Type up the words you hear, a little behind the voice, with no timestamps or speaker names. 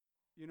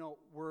You know,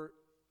 we're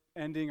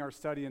ending our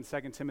study in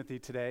 2 Timothy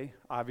today,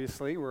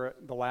 obviously. We're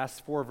at the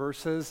last 4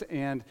 verses,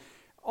 and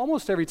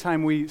almost every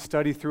time we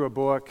study through a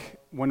book,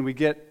 when we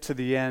get to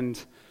the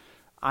end,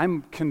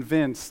 I'm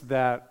convinced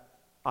that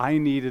I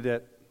needed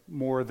it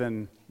more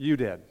than you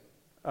did.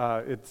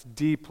 It's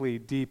deeply,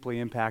 deeply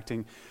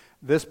impacting.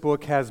 This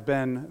book has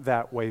been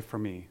that way for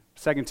me.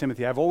 2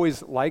 Timothy. I've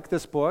always liked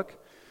this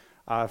book.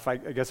 If I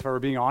were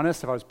being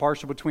honest, if I was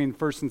partial between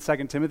 1 and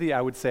 2 Timothy, I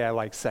would say I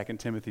like 2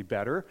 Timothy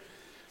better.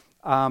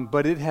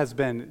 But it has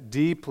been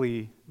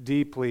deeply,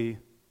 deeply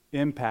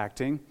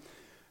impacting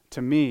to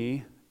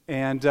me.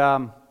 And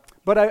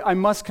but I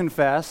must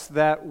confess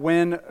that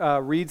when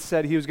Reed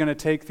said he was going to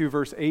take through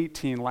verse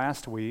 18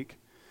 last week,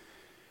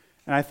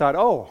 and I thought,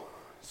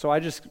 so I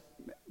just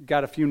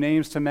got a few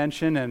names to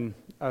mention and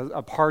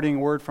a parting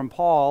word from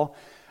Paul,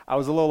 I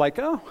was a little like,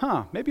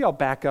 maybe I'll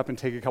back up and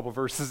take a couple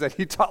verses that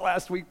he taught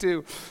last week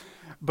too.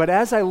 But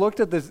as I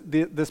looked at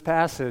this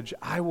passage,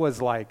 I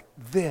was like,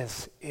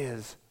 this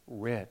is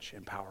rich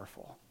and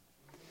powerful.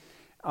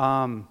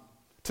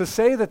 To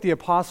say that the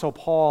Apostle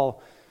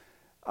Paul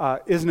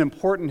is an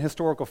important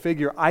historical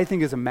figure, I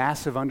think is a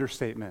massive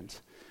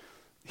understatement.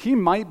 He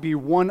might be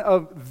one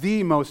of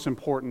the most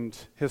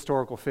important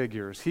historical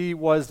figures. He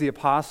was the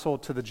apostle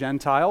to the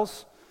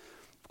Gentiles,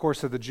 of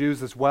course, of the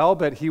Jews as well,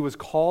 but he was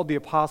called the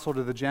apostle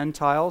to the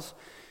Gentiles.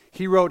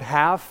 He wrote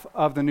half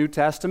of the New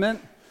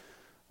Testament,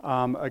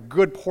 a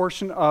good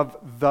portion of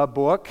the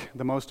book,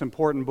 the most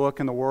important book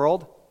in the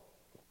world.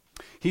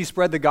 He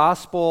spread the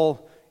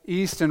gospel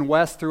east and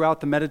west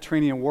throughout the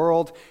Mediterranean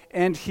world,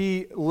 and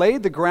he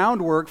laid the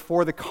groundwork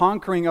for the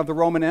conquering of the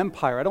Roman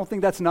Empire. I don't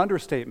think that's an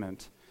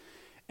understatement.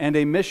 And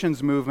a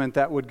missions movement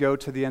that would go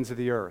to the ends of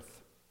the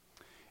earth.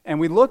 And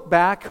we look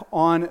back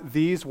on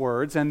these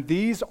words, and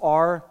these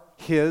are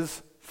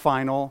his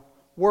final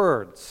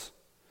words.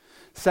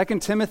 2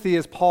 Timothy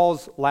is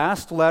Paul's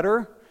last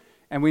letter,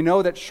 and we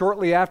know that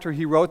shortly after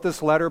he wrote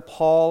this letter,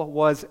 Paul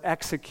was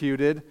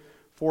executed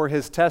for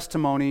his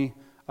testimony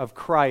of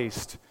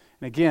Christ.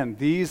 And again,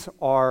 these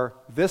are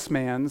this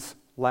man's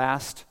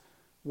last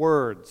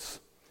words.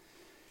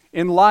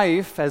 In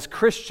life, as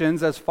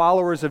Christians, as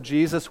followers of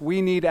Jesus,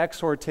 we need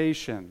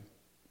exhortation.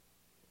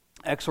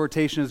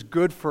 Exhortation is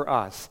good for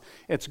us.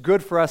 It's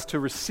good for us to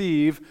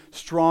receive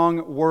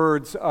strong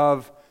words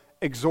of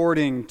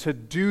exhorting to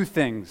do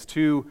things,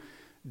 to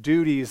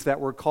duties that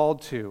we're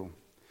called to.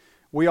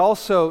 We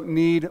also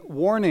need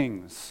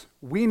warnings.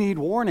 We need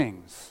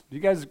warnings. Do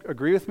you guys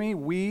agree with me?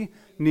 We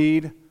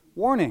need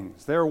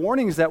warnings. There are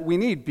warnings that we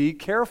need. Be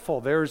careful.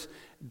 There's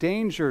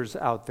dangers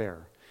out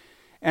there.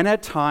 And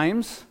at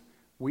times,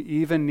 we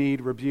even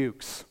need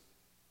rebukes.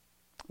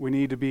 We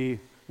need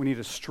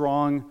a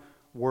strong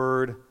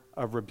word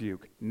of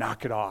rebuke.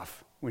 Knock it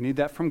off. We need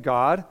that from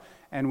God,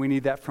 and we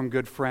need that from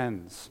good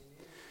friends.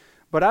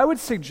 But I would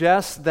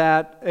suggest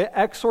that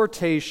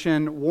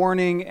exhortation,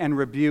 warning, and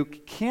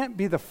rebuke can't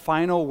be the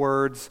final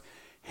words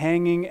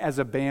hanging as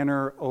a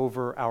banner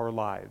over our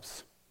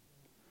lives.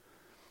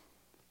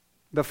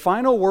 The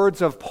final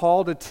words of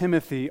Paul to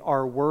Timothy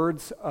are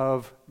words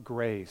of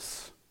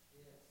grace.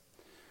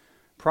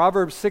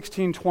 Proverbs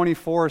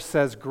 16:24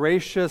 says,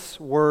 "Gracious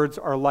words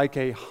are like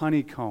a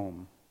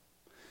honeycomb,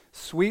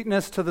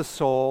 sweetness to the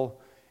soul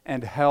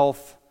and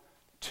health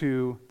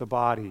to the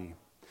body."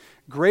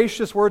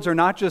 Gracious words are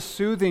not just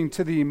soothing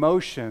to the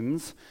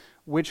emotions,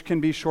 which can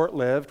be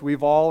short-lived.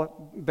 We've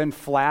all been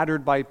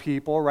flattered by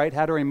people, right?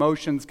 Had our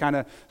emotions kind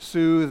of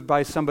soothed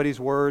by somebody's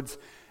words,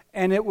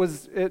 and it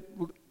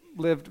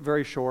lived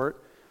very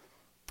short.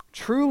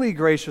 Truly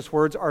gracious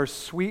words are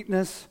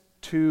sweetness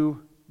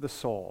to the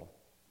soul.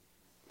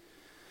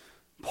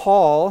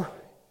 Paul,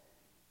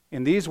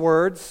 in these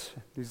words,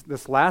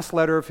 this last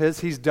letter of his,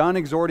 he's done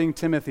exhorting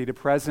Timothy to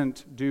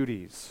present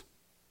duties.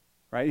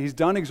 Right? He's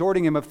done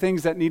exhorting him of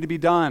things that need to be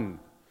done.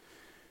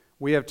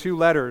 We have 2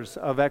 letters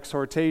of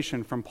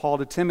exhortation from Paul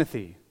to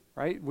Timothy.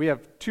 Right? We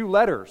have 2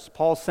 letters.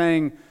 Paul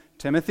saying,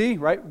 Timothy,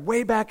 right?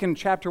 Way back in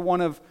chapter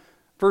 1 of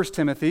 1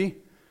 Timothy,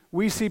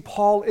 we see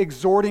Paul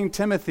exhorting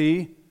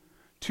Timothy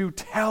to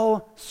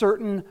tell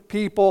certain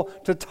people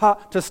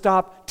to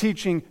stop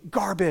teaching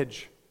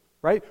garbage.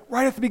 Right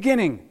at the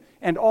beginning,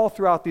 and all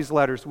throughout these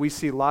letters, we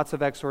see lots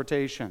of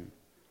exhortation.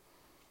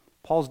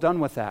 Paul's done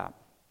with that.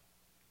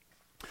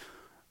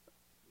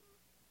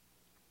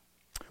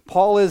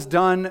 Paul is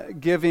done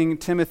giving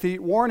Timothy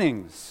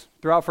warnings.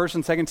 Throughout 1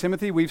 and 2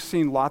 Timothy, we've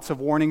seen lots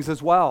of warnings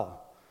as well.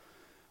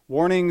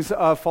 Warnings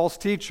of false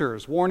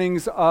teachers,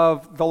 warnings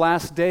of the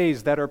last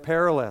days that are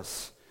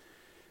perilous.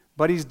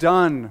 But he's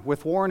done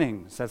with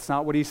warnings. That's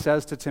not what he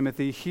says to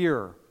Timothy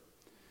here.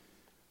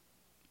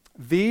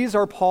 These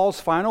are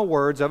Paul's final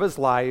words of his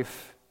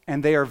life,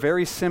 and they are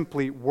very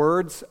simply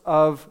words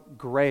of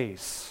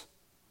grace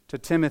to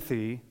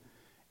Timothy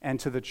and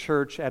to the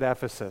church at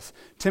Ephesus.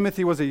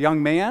 Timothy was a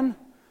young man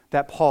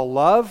that Paul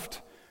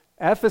loved.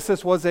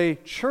 Ephesus was a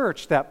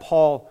church that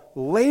Paul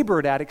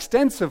labored at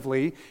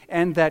extensively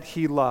and that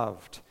he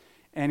loved.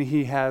 And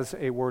he has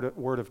a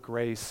word of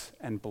grace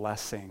and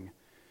blessing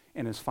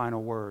in his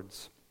final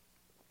words.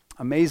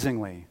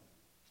 Amazingly,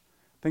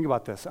 Think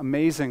about this.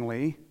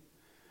 Amazingly,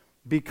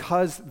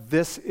 because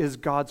this is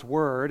God's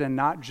word and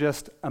not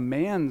just a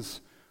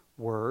man's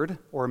word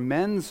or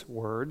men's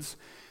words,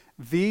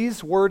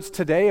 these words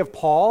today of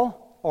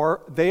Paul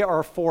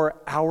are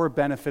for our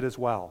benefit as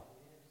well.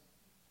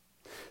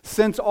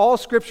 Since all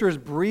Scripture is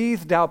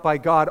breathed out by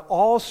God,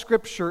 all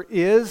Scripture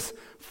is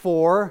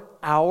for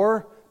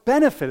our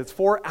benefit. It's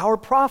for our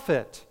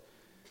profit.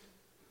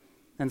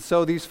 And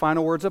so these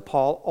final words of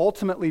Paul,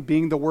 ultimately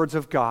being the words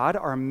of God,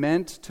 are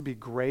meant to be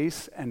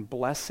grace and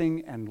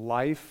blessing and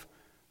life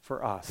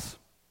for us.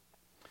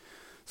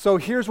 So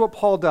here's what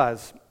Paul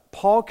does.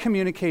 Paul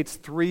communicates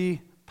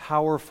three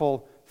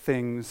powerful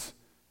things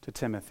to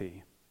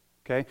Timothy.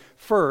 Okay?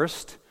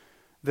 First,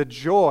 the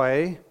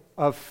joy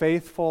of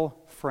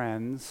faithful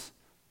friends,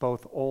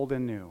 both old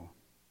and new.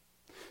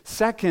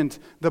 Second,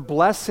 the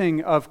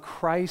blessing of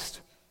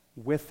Christ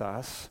with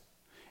us.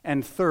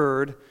 And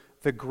third,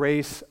 the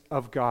grace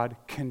of God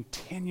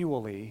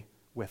continually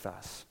with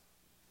us.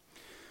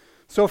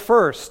 So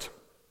first,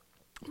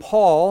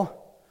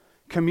 Paul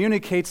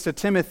communicates to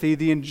Timothy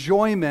the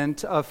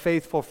enjoyment of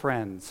faithful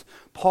friends.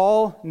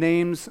 Paul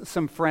names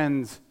some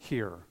friends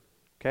here,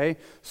 okay?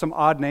 Some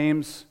odd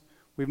names.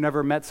 We've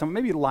never met some.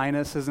 Maybe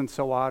Linus isn't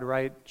so odd,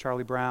 right?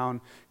 Charlie Brown.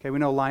 Okay, we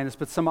know Linus,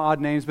 but some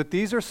odd names. But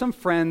these are some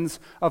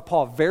friends of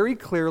Paul. Very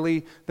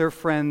clearly, they're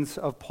friends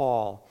of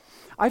Paul.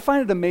 I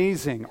find it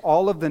amazing,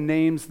 all of the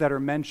names that are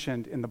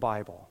mentioned in the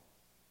Bible.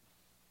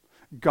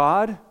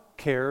 God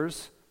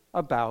cares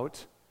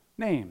about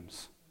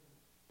names.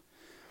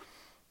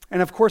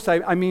 And of course,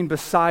 I mean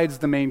besides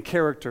the main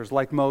characters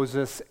like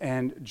Moses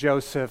and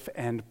Joseph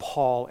and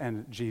Paul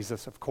and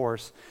Jesus, of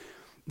course.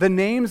 The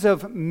names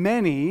of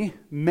many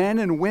men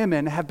and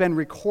women have been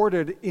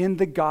recorded in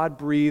the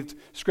God-breathed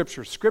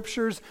Scriptures.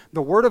 Scriptures,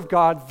 the Word of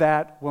God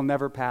that will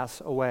never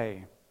pass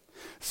away.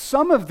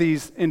 Some of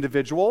these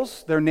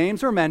individuals, their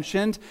names are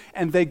mentioned,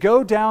 and they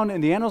go down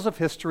in the annals of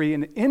history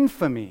in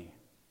infamy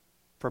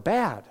for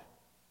bad.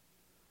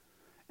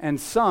 And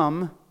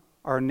some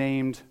are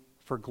named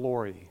for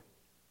glory.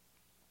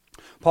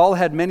 Paul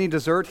had many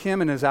desert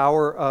him in his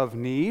hour of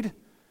need.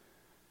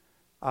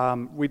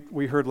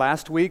 We heard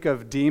last week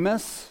of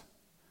Demas.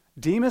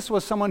 Demas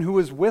was someone who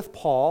was with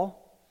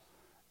Paul,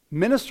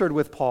 ministered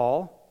with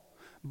Paul,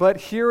 but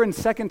here in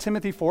 2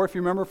 Timothy 4, if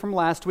you remember from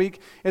last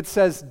week, it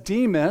says,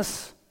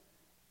 Demas,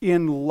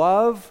 in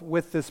love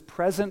with this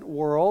present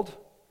world,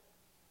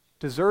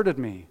 deserted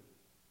me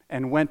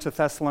and went to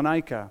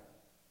Thessalonica.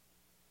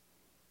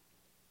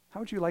 How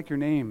would you like your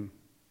name,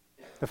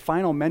 the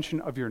final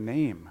mention of your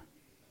name,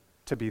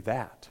 to be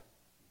that?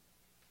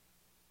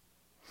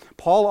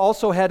 Paul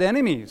also had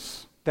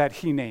enemies that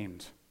he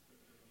named.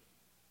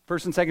 1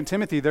 and 2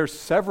 Timothy, there's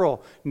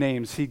several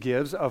names he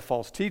gives of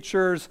false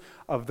teachers,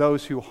 of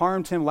those who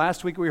harmed him.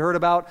 Last week we heard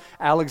about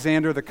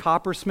Alexander the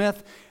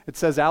coppersmith. It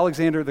says,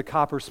 Alexander the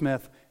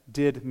coppersmith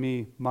did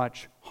me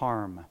much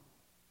harm.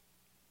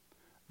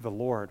 The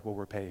Lord will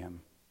repay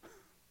him.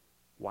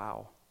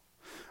 Wow.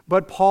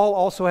 But Paul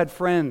also had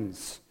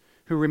friends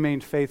who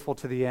remained faithful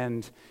to the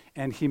end,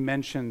 and he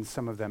mentions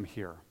some of them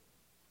here.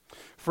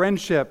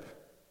 Friendship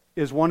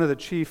is one of the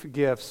chief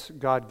gifts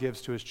God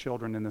gives to his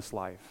children in this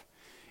life.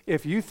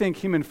 If you think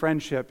human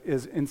friendship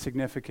is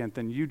insignificant,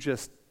 then you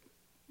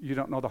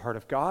don't know the heart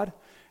of God,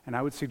 and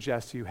I would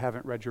suggest you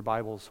haven't read your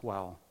Bibles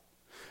well.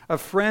 A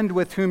friend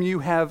with whom you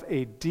have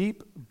a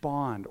deep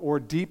bond or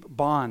deep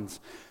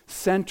bonds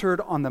centered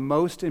on the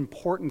most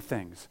important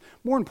things,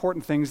 more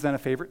important things than a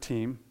favorite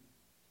team,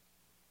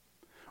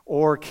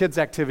 or kids'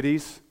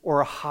 activities,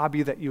 or a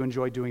hobby that you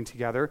enjoy doing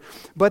together.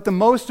 But the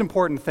most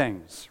important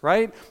things,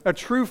 right? A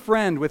true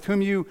friend with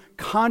whom you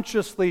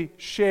consciously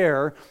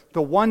share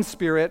the one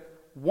Spirit,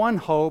 one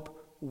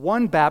hope,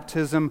 one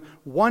baptism,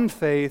 one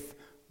faith,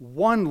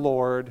 one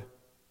Lord,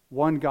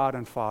 one God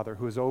and Father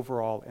who is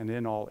over all and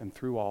in all and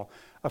through all.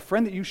 A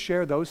friend that you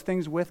share those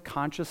things with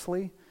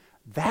consciously,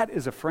 that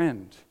is a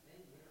friend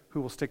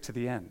who will stick to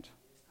the end.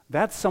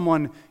 That's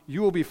someone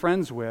you will be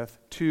friends with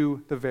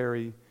to the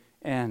very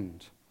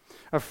end.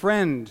 A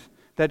friend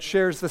that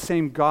shares the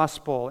same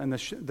gospel and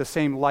the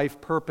same life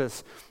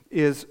purpose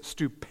is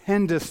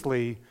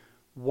stupendously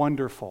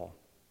wonderful.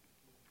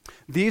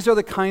 These are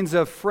the kinds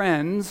of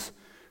friends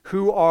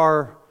who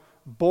are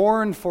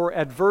born for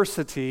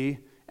adversity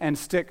and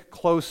stick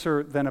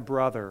closer than a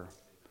brother.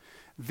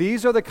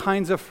 These are the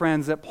kinds of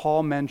friends that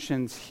Paul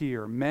mentions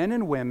here. Men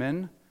and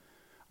women,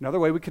 another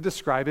way we could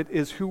describe it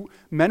is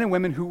men and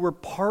women who were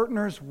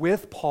partners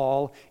with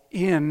Paul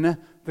in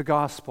the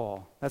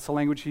gospel. That's the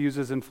language he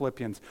uses in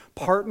Philippians.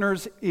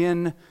 Partners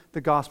in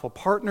the gospel.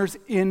 Partners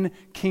in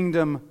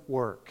kingdom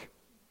work.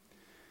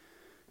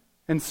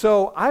 And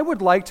so I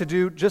would like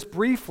to just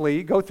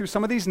briefly go through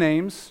some of these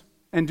names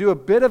and do a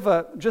bit of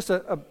a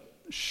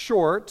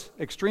short,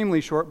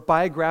 extremely short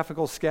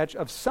biographical sketch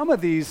of some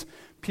of these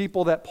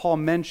people that Paul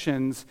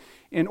mentions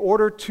in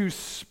order to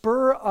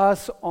spur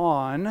us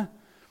on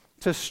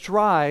to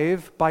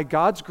strive by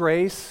God's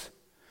grace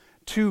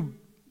to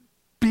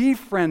be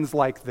friends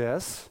like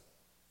this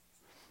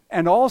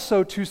and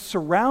also to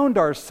surround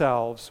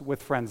ourselves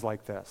with friends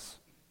like this.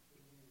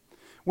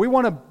 We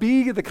want to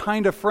be the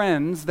kind of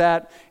friends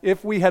that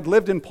if we had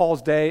lived in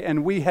Paul's day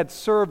and we had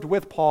served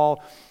with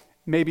Paul,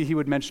 maybe he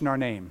would mention our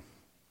name.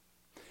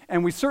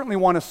 And we certainly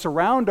want to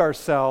surround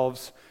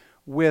ourselves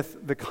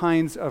with the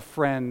kinds of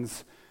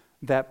friends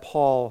that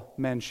Paul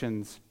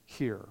mentions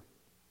here.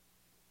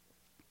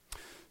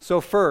 So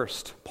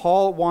first,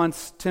 Paul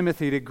wants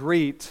Timothy to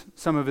greet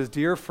some of his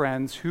dear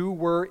friends who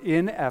were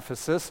in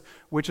Ephesus,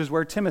 which is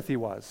where Timothy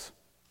was.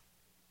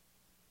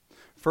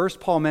 First,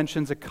 Paul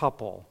mentions a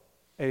couple,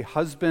 a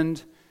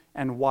husband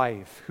and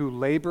wife, who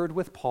labored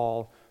with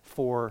Paul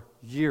for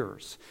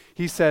years.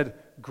 He said,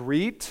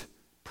 greet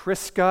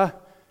Prisca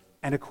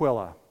and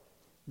Aquila.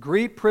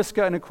 Greet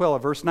Prisca and Aquila,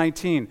 verse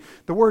 19.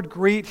 The word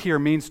greet here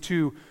means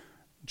to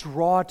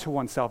draw to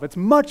oneself. It's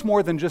much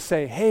more than just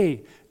say,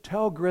 hey,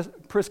 tell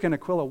Prisca and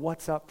Aquila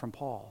what's up from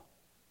Paul.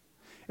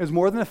 It was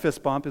more than a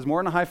fist bump. It was more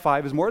than a high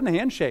five. It was more than a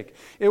handshake.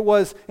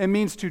 It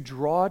means to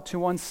draw to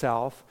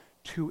oneself,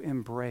 to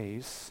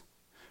embrace,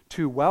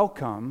 to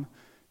welcome,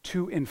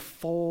 to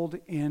enfold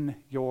in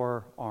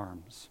your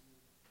arms.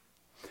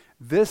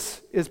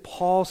 This is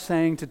Paul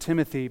saying to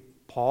Timothy,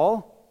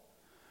 Paul,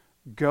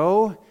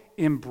 go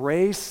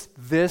embrace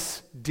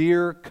this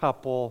dear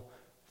couple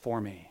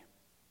for me.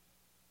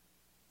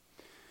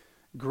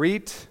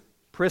 Greet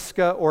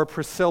Prisca, or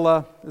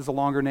Priscilla is a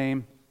longer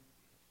name,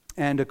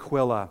 and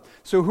Aquila.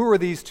 So who are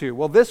these two?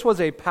 Well, this was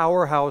a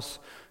powerhouse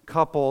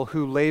couple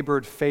who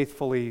labored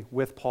faithfully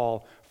with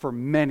Paul for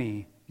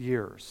many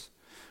years.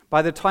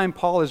 By the time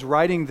Paul is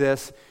writing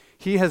this,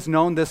 he has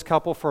known this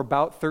couple for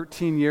about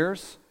 13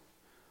 years.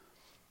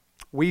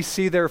 We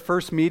see their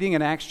first meeting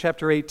in Acts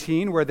chapter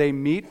 18, where they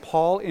meet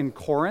Paul in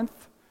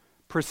Corinth.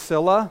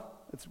 Priscilla,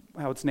 that's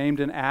how it's named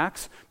in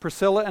Acts.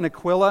 Priscilla and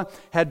Aquila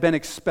had been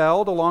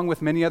expelled along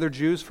with many other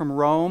Jews from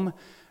Rome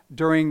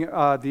during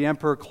the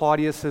Emperor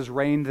Claudius's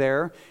reign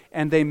there,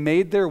 and they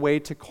made their way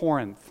to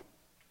Corinth.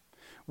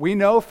 We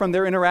know from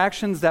their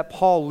interactions that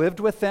Paul lived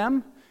with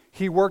them.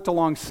 He worked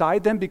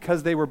alongside them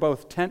because they were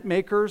both tent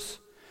makers.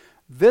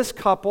 This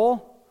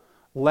couple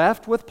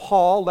left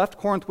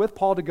Corinth with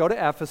Paul to go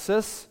to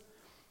Ephesus,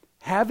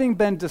 having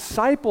been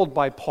discipled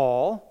by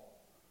Paul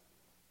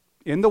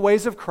in the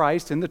ways of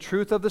Christ, in the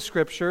truth of the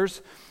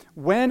Scriptures.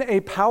 When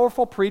a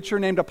powerful preacher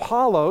named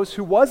Apollos,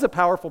 who was a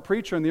powerful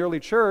preacher in the early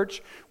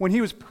church, when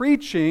he was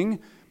preaching,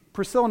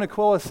 Priscilla and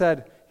Aquila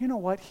said, you know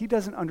what, he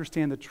doesn't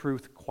understand the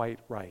truth quite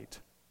right.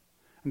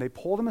 And they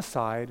pulled him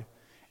aside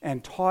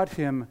and taught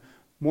him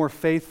more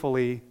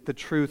faithfully the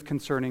truth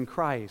concerning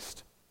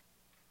Christ.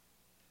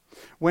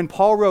 When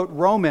Paul wrote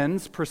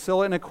Romans,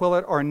 Priscilla and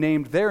Aquila are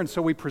named there, and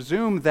so we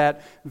presume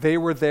that they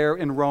were there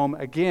in Rome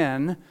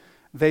again.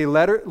 They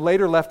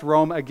later left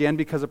Rome again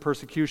because of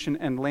persecution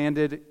and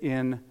landed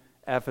in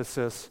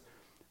Ephesus,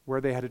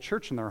 where they had a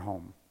church in their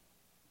home,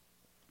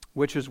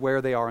 which is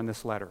where they are in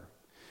this letter.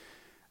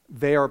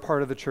 They are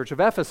part of the church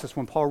of Ephesus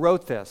when Paul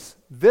wrote this.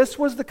 This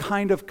was the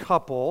kind of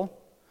couple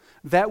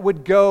that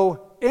would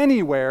go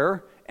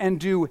anywhere and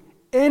do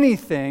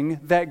anything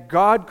that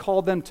God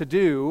called them to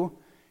do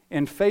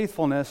in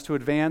faithfulness to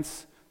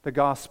advance the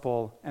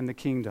gospel and the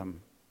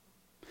kingdom.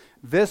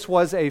 This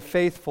was a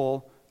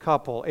faithful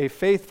couple, a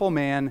faithful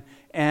man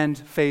and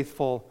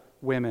faithful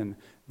women.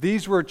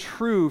 These were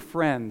true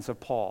friends of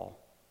Paul.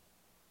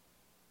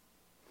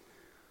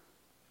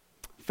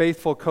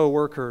 Faithful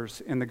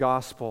co-workers in the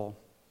gospel.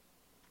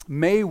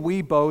 May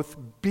we both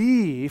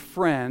be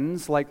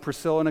friends like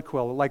Priscilla and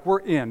Aquila, like we're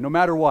in, no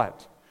matter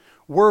what.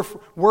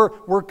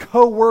 We're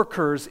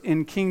co-workers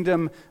in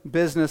kingdom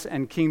business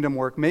and kingdom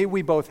work. May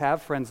we both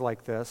have friends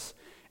like this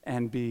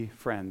and be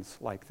friends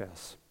like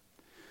this.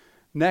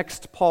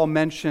 Next, Paul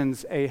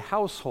mentions a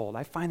household.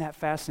 I find that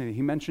fascinating.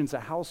 He mentions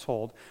a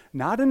household,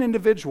 not an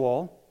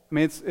individual. I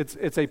mean,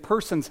 it's a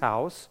person's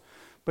house,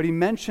 but he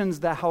mentions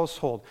the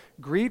household.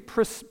 Greet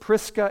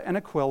Prisca and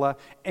Aquila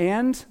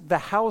and the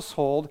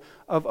household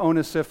of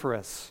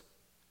Onesiphorus.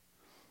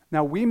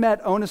 Now, we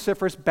met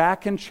Onesiphorus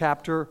back in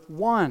chapter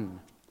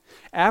 1.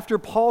 After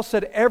Paul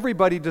said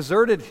everybody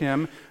deserted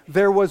him,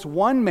 there was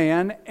one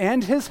man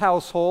and his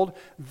household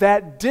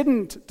that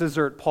didn't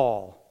desert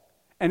Paul.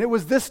 And it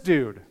was this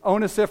dude,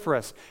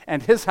 Onesiphorus,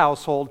 and his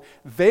household.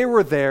 They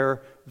were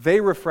there.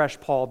 They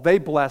refreshed Paul. They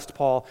blessed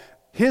Paul.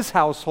 His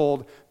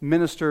household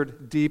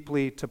ministered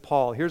deeply to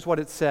Paul. Here's what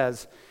it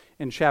says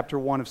in chapter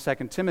 1 of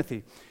 2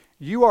 Timothy.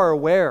 You are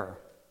aware,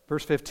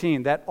 verse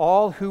 15, that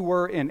all who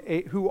are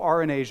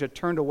in Asia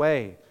turned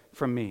away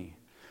from me,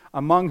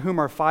 among whom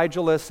are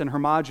Phygelus and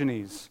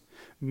Hermogenes.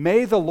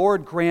 May the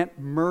Lord grant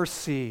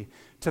mercy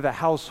to the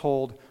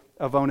household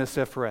of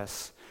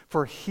Onesiphorus,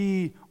 for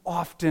he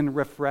often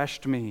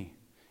refreshed me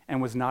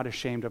and was not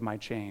ashamed of my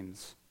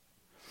chains.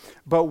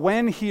 But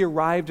when he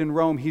arrived in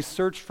Rome, he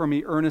searched for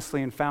me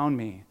earnestly and found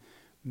me.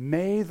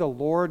 May the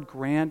Lord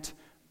grant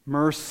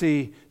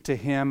mercy to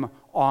him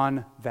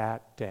on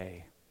that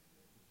day.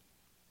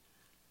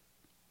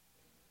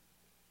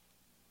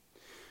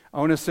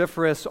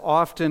 Onesiphorus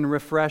often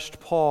refreshed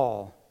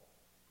Paul.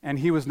 and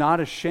he was not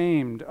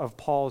ashamed of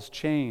Paul's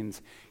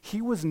chains.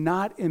 He was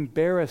not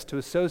embarrassed to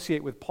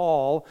associate with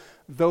Paul,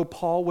 though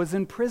Paul was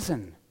in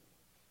prison.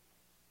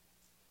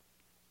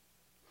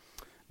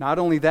 Not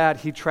only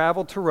that, he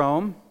traveled to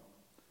Rome,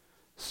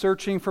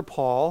 searching for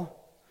Paul,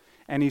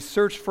 and he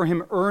searched for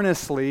him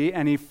earnestly,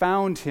 and he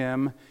found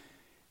him.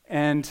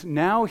 And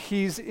now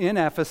he's in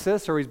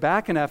Ephesus, or he's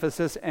back in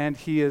Ephesus, and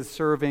he is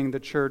serving the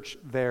church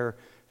there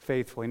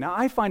faithfully. Now,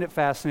 I find it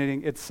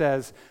fascinating. It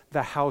says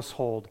the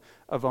household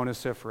of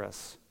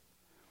Onesiphorus.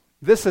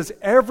 This is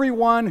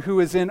everyone who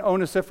is in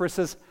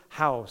Onesiphorus'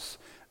 house.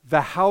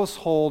 The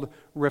household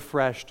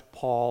refreshed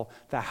Paul.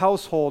 The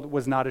household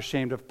was not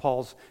ashamed of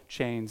Paul's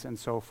chains, and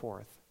so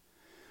forth.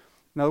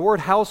 Now, the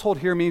word household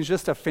here means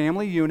just a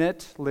family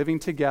unit living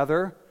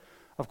together,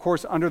 of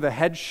course, under the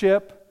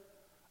headship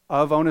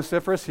of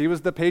Onesiphorus. He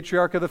was the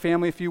patriarch of the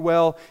family, if you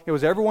will. It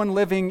was everyone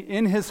living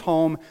in his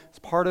home as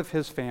part of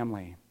his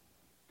family.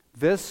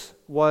 This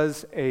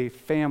was a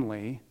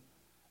family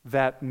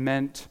that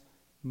meant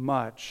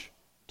much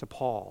to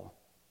Paul.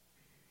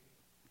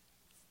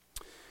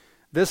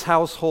 This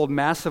household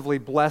massively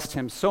blessed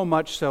him, so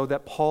much so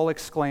that Paul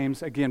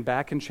exclaims, again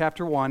back in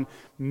chapter 1,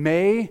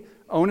 "May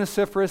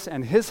Onesiphorus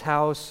and his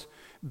house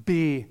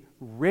be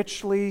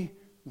richly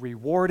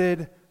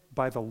rewarded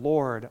by the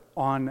Lord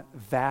on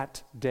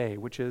that day,"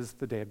 which is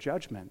the day of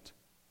judgment.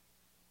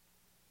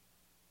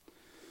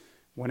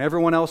 When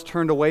everyone else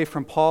turned away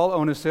from Paul,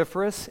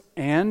 Onesiphorus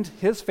and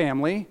his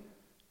family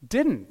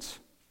didn't.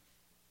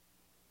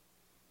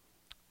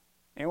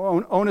 And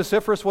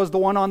Onesiphorus was the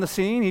one on the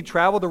scene. He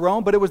traveled to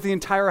Rome, but it was the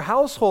entire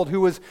household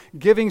who was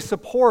giving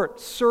support,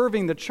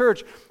 serving the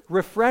church,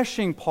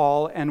 refreshing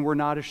Paul, and were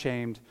not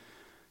ashamed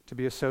to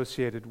be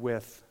associated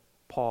with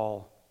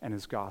Paul and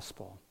his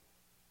gospel.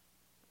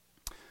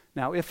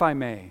 Now, if I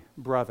may,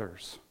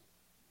 brothers,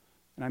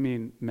 and I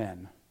mean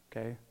men,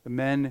 okay? The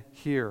men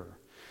here,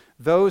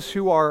 those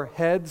who are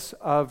heads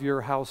of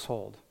your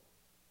household,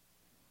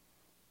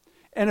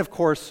 and of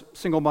course,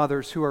 single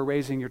mothers who are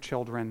raising your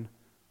children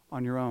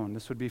on your own.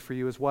 This would be for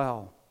you as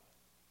well.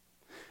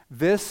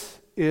 This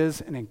is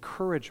an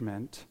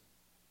encouragement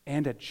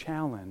and a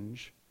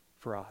challenge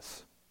for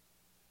us.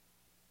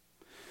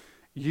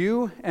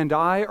 You and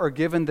I are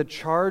given the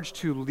charge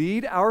to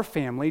lead our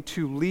family,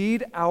 to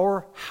lead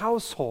our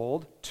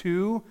household,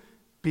 to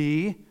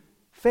be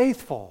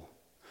faithful.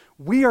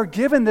 We are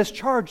given this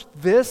charge.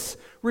 This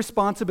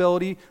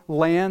responsibility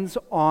lands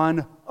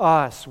on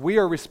us. We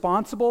are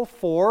responsible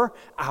for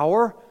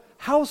our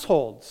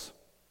households.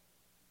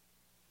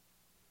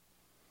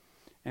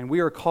 And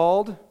we are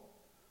called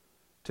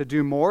to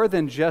do more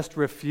than just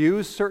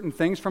refuse certain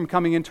things from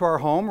coming into our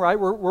home, right?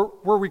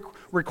 We're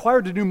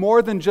required to do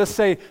more than just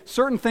say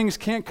certain things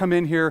can't come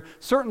in here,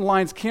 certain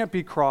lines can't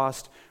be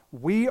crossed.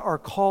 We are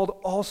called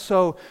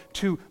also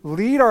to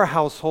lead our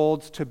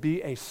households to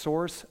be a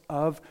source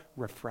of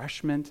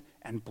refreshment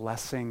and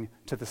blessing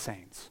to the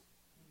saints,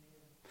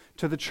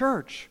 to the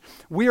church.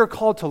 We are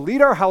called to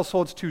lead our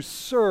households to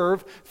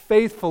serve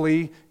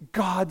faithfully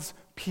God's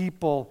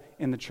people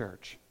in the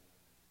church.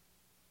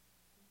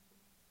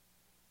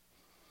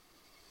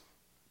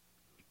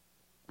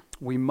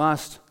 We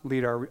must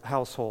lead our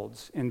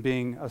households in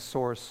being a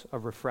source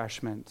of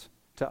refreshment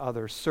to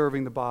others,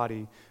 serving the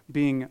body,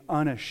 being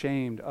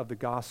unashamed of the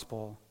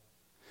gospel.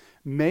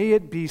 May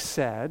it be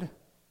said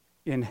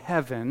in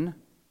heaven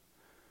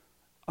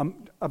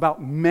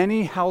about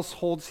many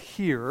households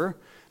here,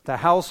 the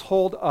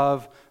household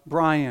of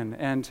Brian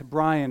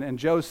and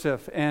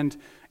Joseph and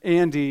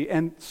Andy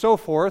and so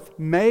forth,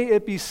 may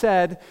it be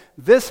said,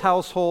 this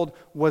household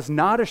was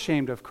not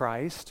ashamed of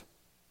Christ.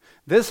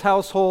 This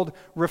household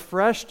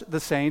refreshed the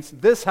saints.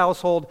 This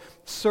household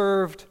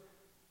served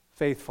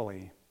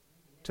faithfully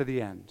to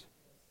the end.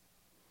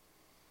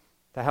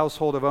 The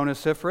household of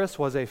Onesiphorus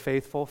was a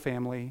faithful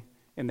family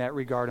in that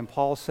regard. And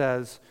Paul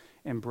says,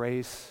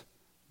 embrace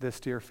this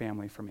dear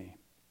family for me.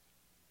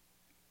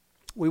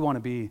 We want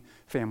to be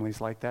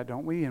families like that,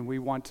 don't we? And we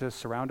want to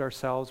surround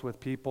ourselves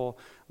with people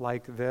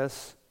like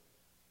this.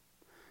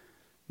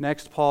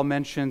 Next, Paul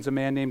mentions a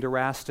man named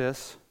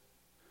Erastus.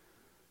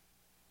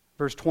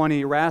 Verse 20,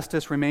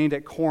 Erastus remained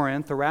at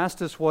Corinth.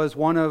 Erastus was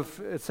one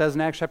of, it says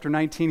in Acts chapter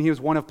 19, he was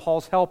one of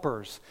Paul's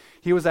helpers.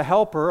 He was a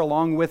helper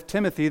along with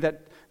Timothy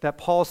that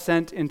Paul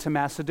sent into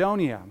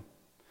Macedonia.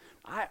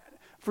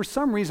 For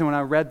some reason when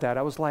I read that,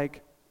 I was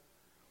like,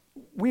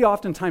 we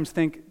oftentimes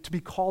think to be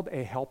called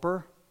a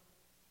helper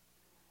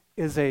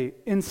is a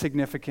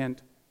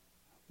insignificant,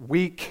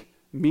 weak,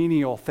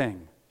 menial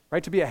thing.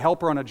 Right? To be a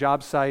helper on a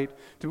job site,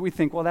 do we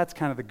think, well, that's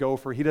kind of the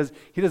gopher. He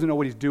doesn't know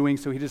what he's doing,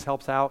 so he just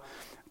helps out.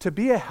 To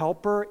be a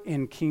helper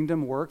in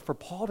kingdom work, for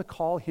Paul to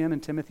call him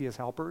and Timothy as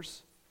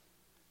helpers,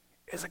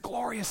 is a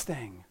glorious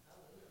thing.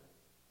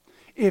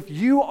 If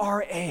you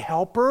are a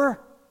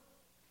helper,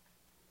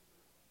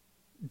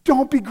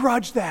 don't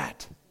begrudge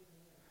that.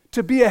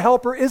 To be a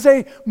helper is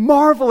a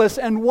marvelous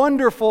and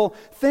wonderful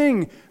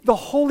thing. The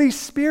Holy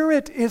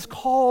Spirit is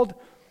called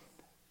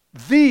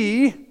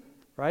the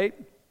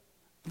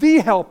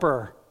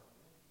helper.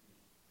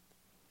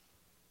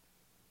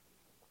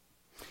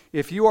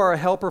 If you are a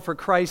helper for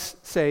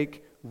Christ's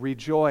sake,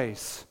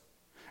 rejoice.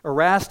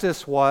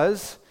 Erastus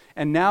was,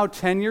 and now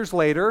 10 years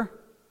later,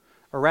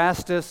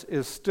 Erastus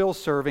is still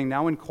serving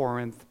now in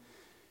Corinth,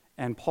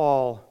 and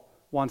Paul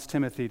wants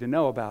Timothy to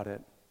know about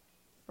it.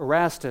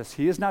 Erastus,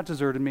 he has not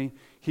deserted me.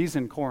 He's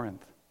in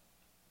Corinth.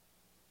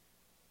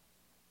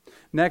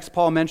 Next,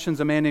 Paul mentions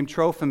a man named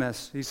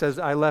Trophimus. He says,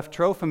 I left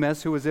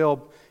Trophimus, who was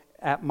ill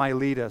at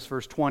Miletus,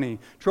 verse 20.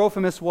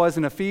 Trophimus was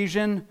an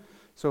Ephesian,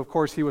 so of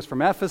course he was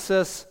from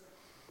Ephesus.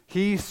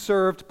 He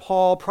served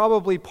Paul,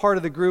 probably part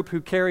of the group who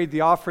carried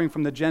the offering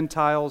from the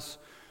Gentiles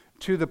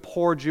to the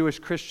poor Jewish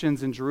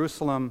Christians in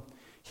Jerusalem.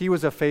 He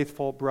was a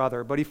faithful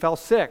brother, but he fell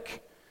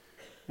sick.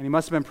 And he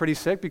must have been pretty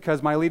sick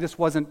because Miletus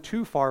wasn't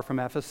too far from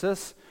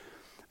Ephesus.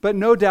 But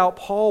no doubt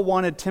Paul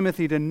wanted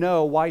Timothy to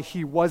know why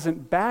he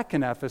wasn't back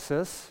in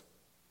Ephesus.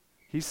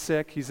 He's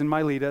sick, he's in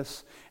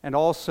Miletus, and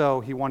also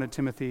he wanted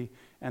Timothy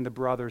and the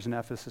brothers in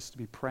Ephesus to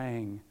be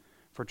praying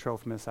for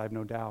Trophimus, I have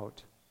no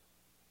doubt.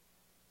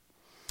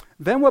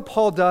 Then what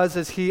Paul does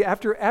is he,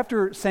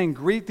 after saying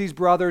greet these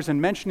brothers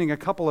and mentioning a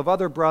couple of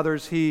other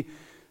brothers, he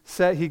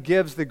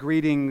gives the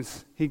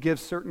greetings, he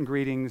gives certain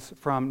greetings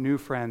from new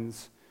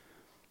friends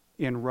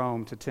in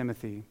Rome to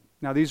Timothy.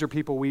 Now these are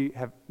people we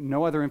have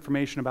no other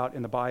information about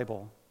in the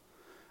Bible,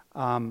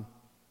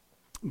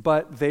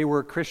 but they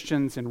were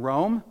Christians in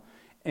Rome,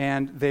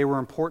 and they were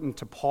important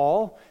to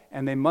Paul,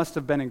 and they must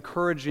have been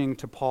encouraging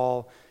to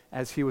Paul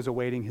as he was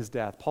awaiting his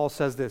death. Paul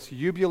says this,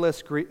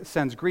 Eubulus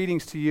sends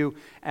greetings to you,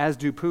 as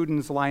do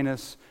Pudens,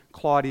 Linus,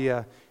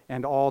 Claudia,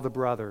 and all the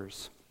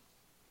brothers.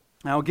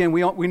 Now again,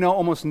 we know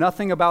almost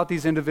nothing about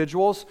these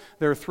individuals.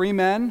 There are 3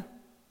 men,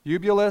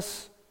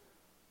 Eubulus,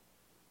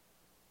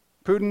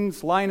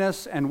 Pudens,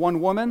 Linus, and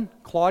 1 woman,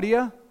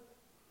 Claudia.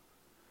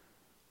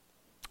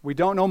 We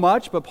don't know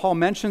much, but Paul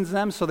mentions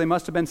them, so they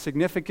must have been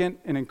significant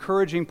in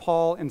encouraging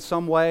Paul in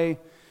some way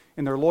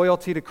in their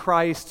loyalty to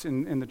Christ,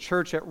 in the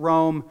church at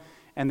Rome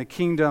and the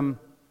kingdom.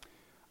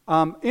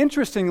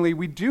 Interestingly,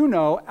 we do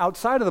know,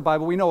 outside of the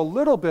Bible, we know a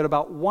little bit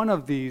about one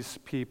of these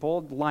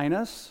people,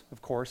 Linus.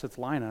 Of course, it's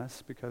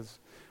Linus, because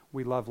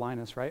we love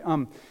Linus, right?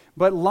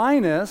 But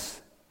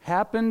Linus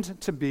happened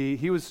to be,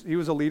 he was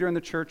a leader in the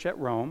church at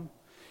Rome,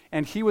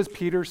 and he was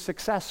Peter's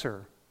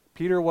successor.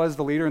 Peter was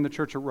the leader in the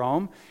church at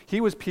Rome. He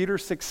was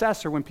Peter's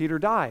successor when Peter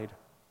died.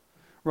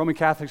 Roman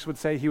Catholics would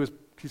say he's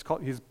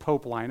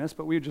Pope Linus,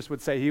 but we just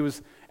would say he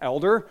was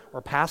elder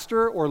or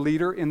pastor or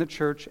leader in the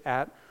church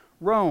at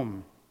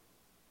Rome.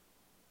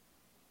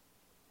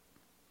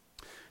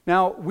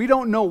 Now, we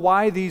don't know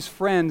why these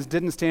friends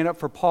didn't stand up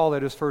for Paul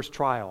at his first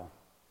trial,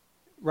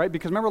 right?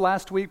 Because remember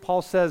last week,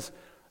 Paul says,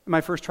 in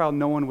my first trial,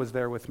 no one was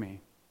there with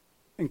me,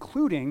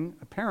 including,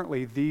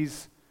 apparently,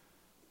 these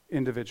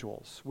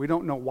individuals. We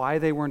don't know why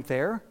they weren't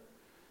there,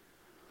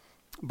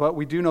 but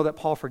we do know that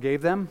Paul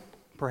forgave them.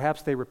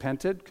 Perhaps they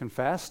repented,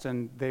 confessed,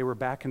 and they were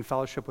back in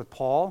fellowship with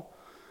Paul.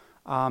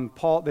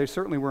 They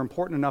certainly were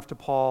important enough to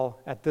Paul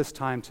at this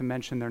time to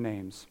mention their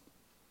names.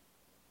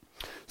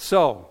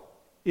 So,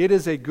 it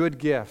is a good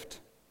gift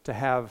to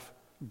have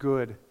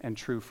good and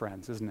true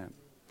friends, isn't it?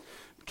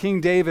 King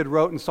David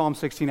wrote in Psalm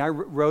 16, I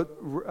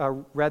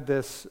read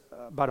this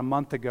about a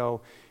month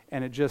ago,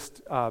 and it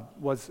just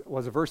was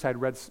a verse I had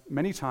read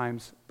many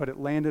times, but it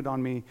landed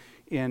on me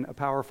in a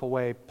powerful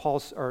way.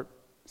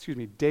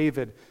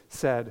 David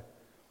said,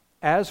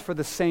 as for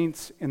the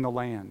saints in the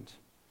land,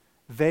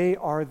 they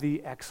are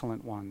the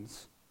excellent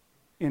ones,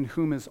 in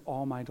whom is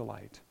all my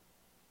delight.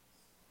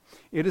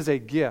 It is a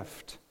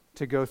gift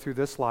to go through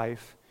this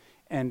life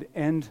and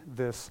end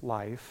this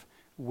life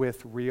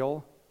with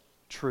real,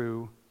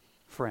 true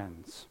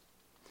friends.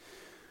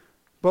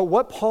 But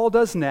what Paul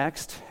does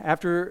next,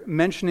 after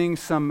mentioning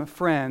some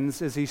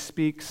friends, is he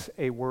speaks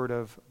a word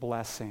of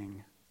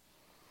blessing.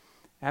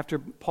 After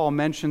Paul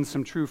mentions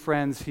some true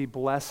friends, he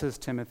blesses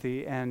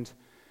Timothy, and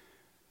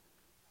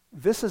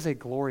this is a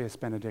glorious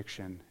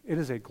benediction. It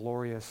is a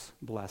glorious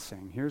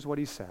blessing. Here's what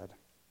he said.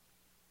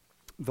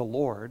 The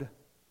Lord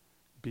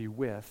be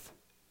with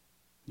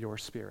your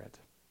spirit.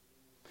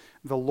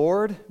 The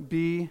Lord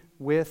be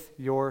with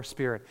your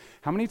spirit.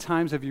 How many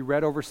times have you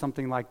read over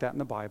something like that in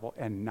the Bible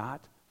and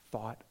not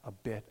thought a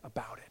bit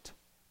about it?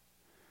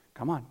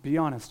 Come on, be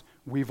honest.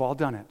 We've all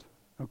done it,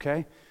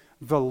 okay?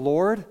 The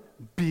Lord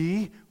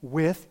be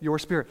with your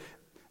spirit.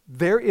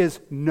 There is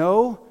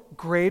no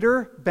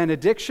greater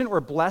benediction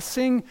or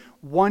blessing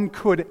one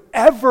could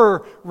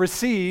ever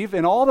receive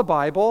in all the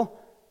Bible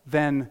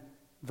than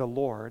the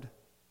Lord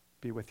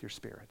be with your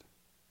spirit.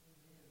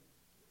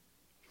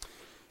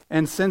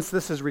 And since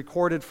this is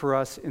recorded for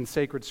us in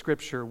sacred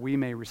scripture, we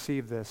may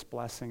receive this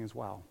blessing as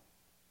well.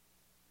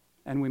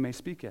 And we may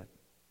speak it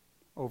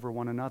over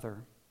one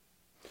another.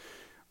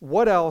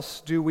 What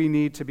else do we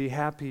need to be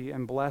happy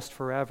and blessed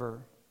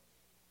forever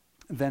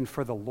than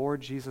for the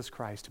Lord Jesus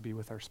Christ to be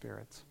with our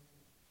spirits?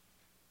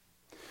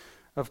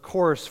 Of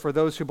course, for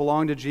those who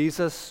belong to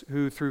Jesus,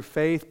 who through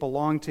faith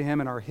belong to him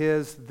and are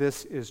his,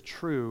 this is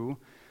true.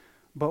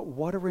 But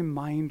what a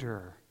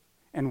reminder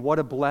and what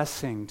a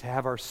blessing to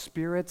have our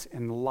spirits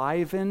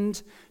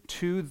enlivened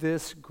to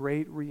this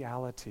great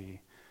reality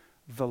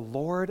the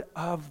Lord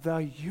of the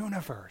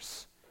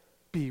universe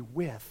be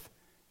with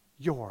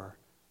your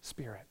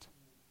spirit.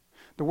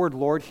 The word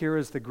Lord here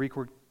is the Greek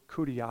word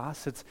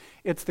kurios.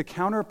 It's the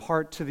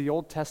counterpart to the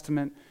Old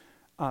Testament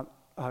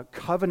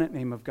covenant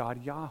name of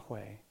God,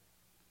 Yahweh.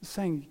 It's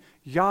saying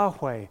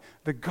Yahweh,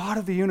 the God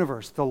of the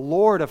universe, the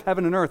Lord of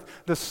heaven and earth,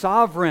 the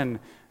sovereign,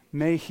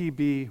 may he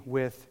be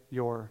with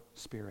your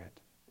spirit.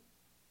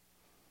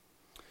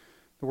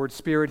 The word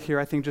spirit here,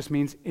 I think, just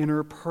means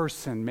inner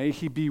person. May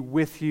he be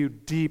with you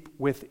deep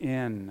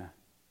within.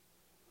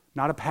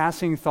 Not a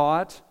passing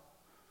thought,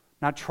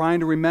 not trying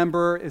to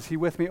remember, is he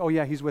with me? Oh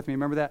yeah, he's with me,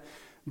 remember that?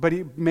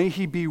 But may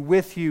he be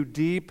with you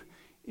deep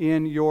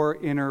in your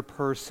inner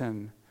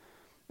person.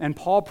 And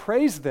Paul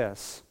prays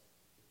this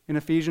in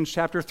Ephesians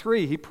chapter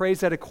 3. He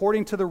prays that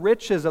according to the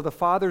riches of the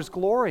Father's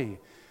glory,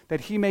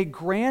 that he may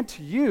grant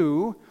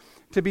you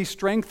to be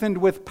strengthened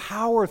with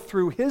power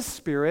through his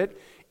Spirit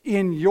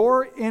in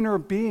your inner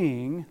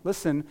being,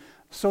 listen,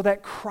 so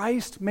that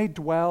Christ may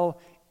dwell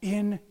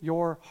in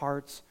your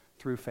hearts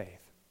through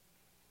faith.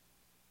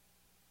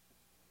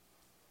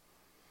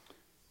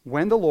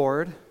 When the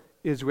Lord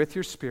is with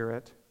your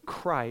spirit,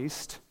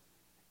 Christ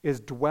is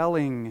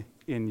dwelling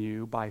in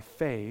you by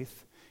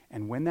faith,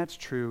 and when that's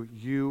true,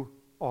 you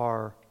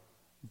are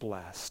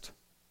blessed.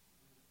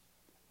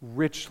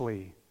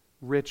 Richly,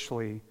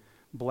 richly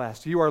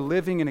blessed. You are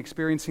living and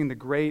experiencing the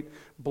great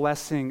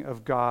blessing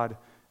of God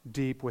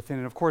deep within.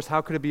 And of course,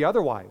 how could it be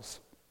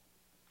otherwise?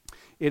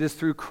 It is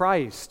through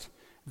Christ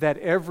that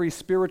every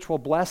spiritual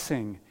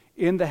blessing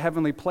in the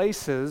heavenly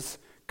places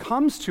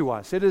comes to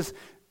us. It is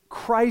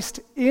Christ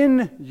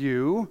in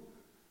you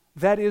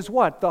that is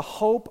what? The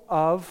hope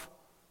of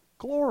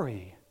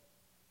glory.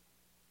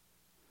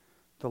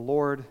 The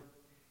Lord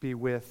be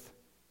with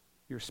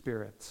your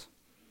spirits.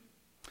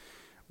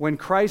 When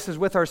Christ is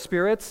with our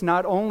spirits,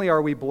 not only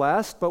are we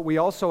blessed, but we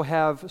also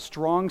have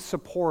strong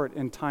support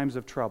in times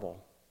of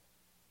trouble.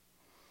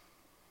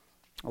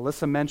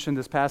 Alyssa mentioned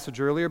this passage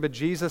earlier, but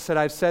Jesus said,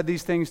 I've said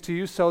these things to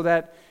you so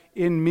that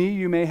in me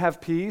you may have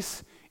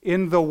peace.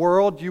 In the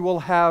world you will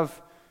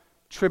have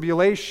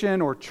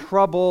tribulation or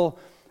trouble,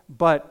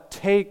 but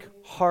take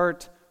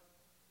heart,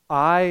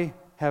 I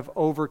have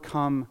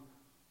overcome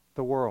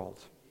the world.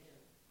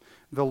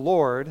 The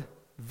Lord,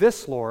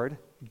 this Lord,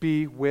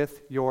 be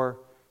with your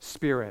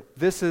spirit.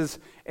 This is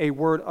a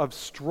word of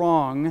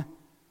strong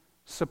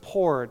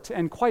support.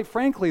 And quite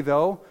frankly,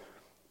 though,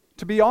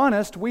 to be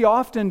honest, we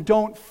often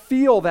don't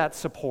feel that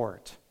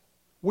support.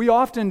 We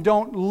often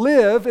don't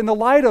live in the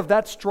light of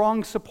that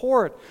strong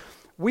support.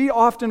 We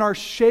often are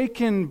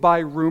shaken by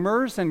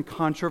rumors and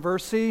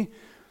controversy.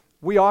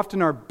 We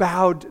often are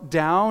bowed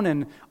down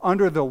and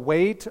under the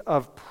weight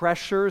of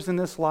pressures in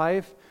this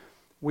life.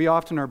 We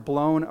often are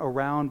blown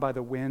around by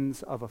the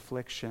winds of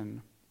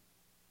affliction.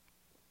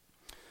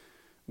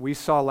 We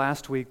saw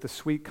last week the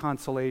sweet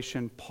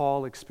consolation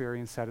Paul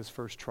experienced at his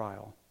first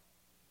trial.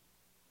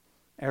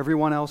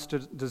 Everyone else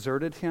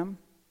deserted him.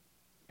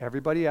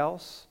 Everybody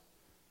else.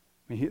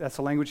 That's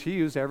the language he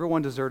used.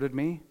 Everyone deserted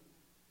me.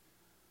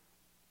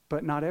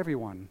 But not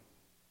everyone.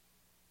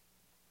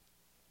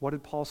 What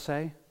did Paul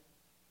say?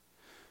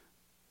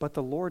 But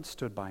the Lord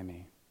stood by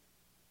me,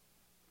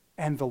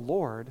 and the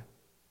Lord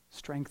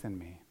strengthened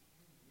me.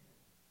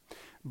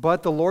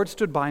 But the Lord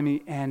stood by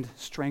me and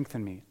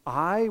strengthened me.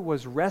 I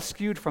was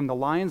rescued from the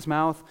lion's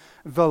mouth.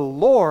 The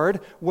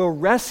Lord will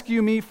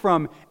rescue me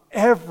from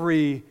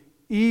every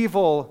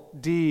evil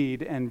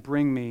deed and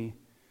bring me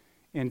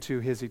into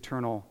his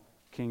eternal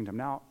kingdom.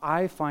 Now,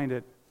 I find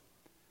it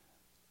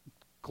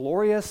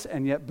glorious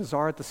and yet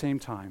bizarre at the same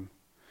time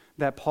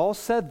that Paul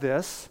said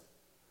this,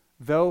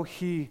 though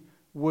he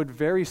would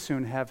very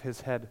soon have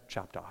his head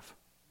chopped off.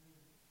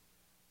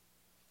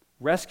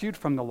 Rescued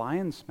from the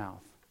lion's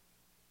mouth.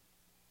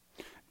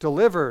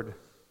 Delivered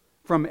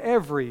from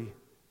every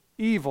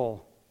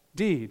evil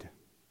deed,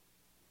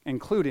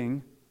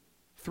 including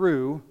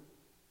through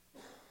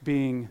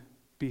being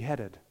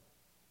beheaded.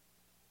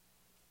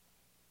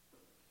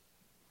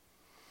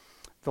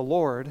 The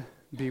Lord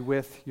be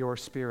with your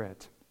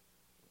spirit.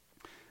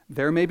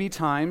 There may be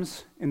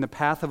times in the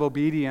path of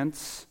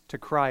obedience to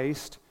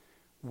Christ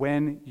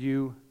when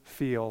you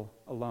feel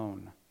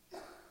alone.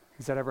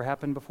 Has that ever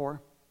happened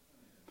before?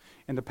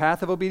 In the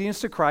path of obedience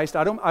to Christ,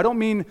 I don't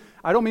mean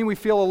we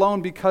feel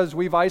alone because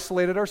we've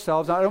isolated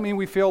ourselves. I don't mean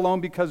we feel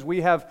alone because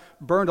we have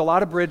burned a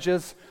lot of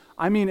bridges.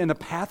 I mean in the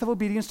path of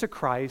obedience to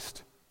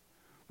Christ,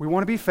 we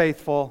want to be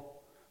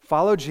faithful,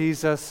 follow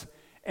Jesus,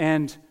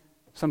 and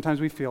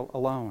sometimes we feel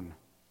alone.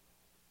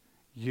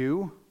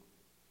 You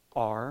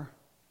are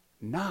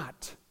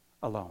not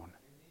alone.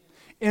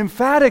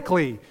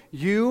 Emphatically,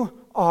 you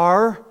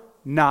are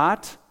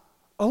not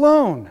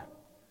alone.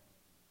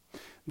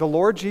 The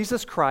Lord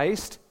Jesus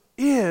Christ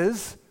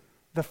is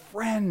the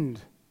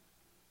friend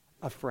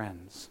of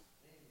friends.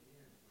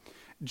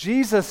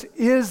 Jesus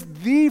is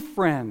the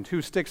friend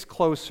who sticks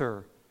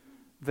closer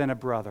than a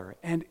brother.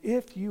 And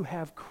if you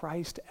have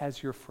Christ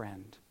as your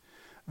friend,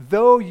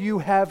 though you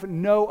have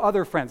no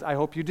other friends. I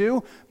hope you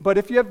do. But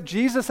if you have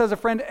Jesus as a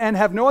friend and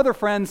have no other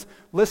friends,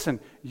 listen,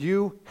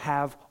 you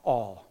have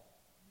all.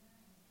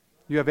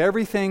 You have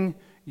everything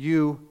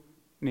you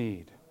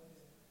need.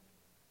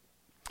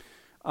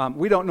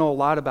 We don't know a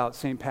lot about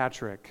St.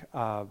 Patrick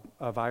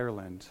of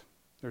Ireland.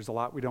 There's a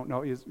lot we don't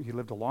know. He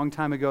lived a long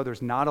time ago.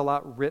 There's not a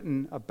lot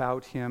written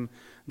about him.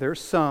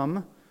 There's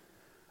some.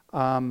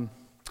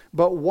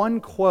 But one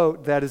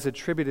quote that is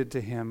attributed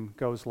to him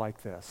goes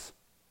like this: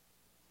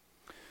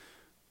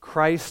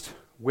 Christ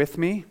with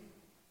me,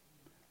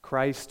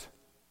 Christ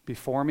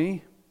before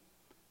me,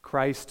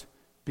 Christ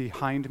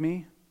behind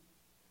me,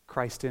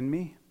 Christ in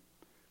me,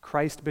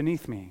 Christ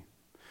beneath me,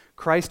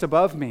 Christ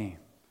above me,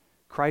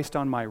 Christ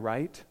on my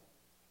right,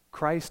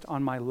 Christ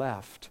on my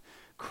left,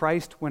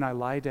 Christ when I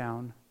lie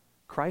down,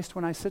 Christ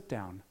when I sit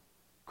down,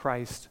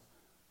 Christ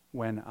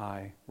when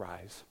I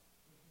rise.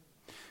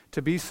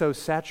 To be so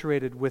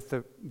saturated with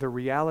the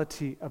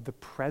reality of the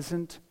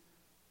present,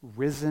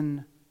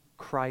 risen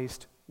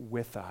Christ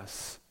with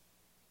us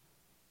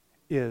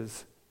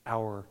is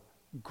our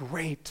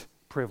great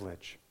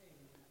privilege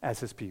as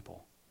his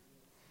people.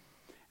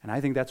 And I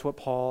think that's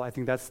what I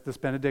think that's this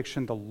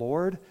benediction: the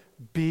Lord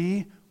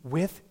be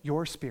with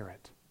your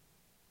spirit.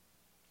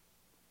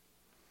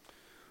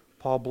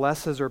 Paul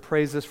blesses or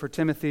praises for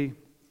Timothy,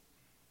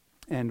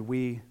 and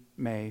we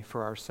may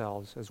for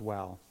ourselves as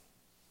well.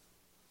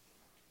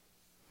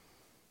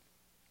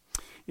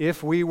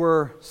 If we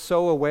were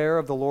so aware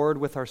of the Lord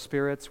with our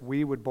spirits,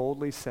 we would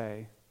boldly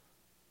say,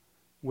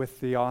 with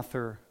the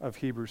author of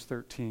Hebrews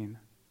 13,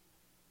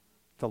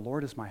 the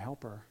Lord is my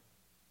helper.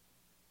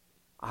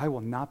 I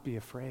will not be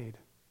afraid.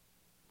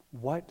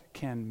 What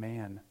can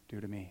man do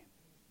to me?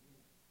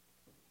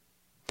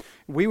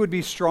 We would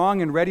be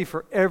strong and ready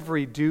for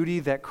every duty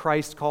that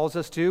Christ calls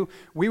us to.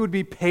 We would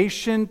be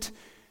patient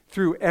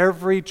through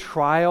every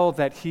trial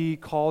that he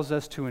calls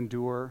us to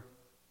endure.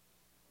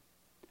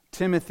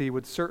 Timothy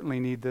would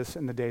certainly need this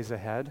in the days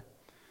ahead.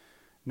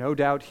 No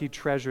doubt he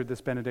treasured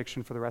this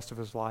benediction for the rest of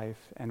his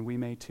life, and we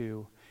may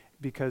too,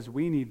 because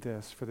we need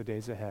this for the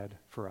days ahead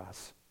for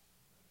us.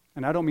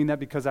 And I don't mean that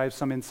because I have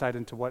some insight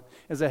into what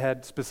is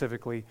ahead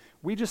specifically.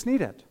 We just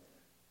need it.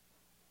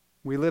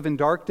 We live in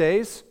dark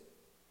days.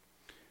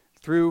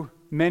 Through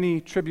many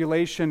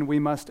tribulation, we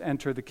must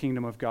enter the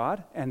kingdom of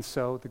God, and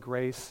so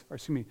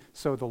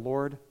so the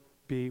Lord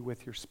be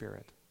with your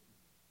spirit.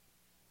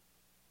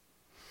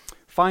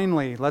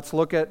 Finally, let's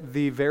look at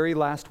the very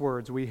last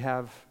words we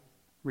have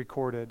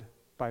recorded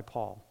by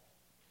Paul.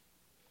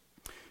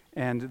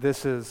 And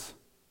this is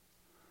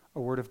a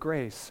word of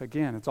grace.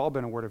 Again, it's all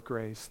been a word of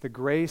grace.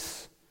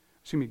 Grace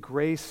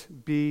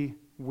be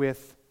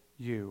with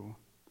you.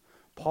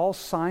 Paul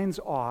signs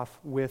off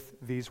with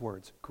these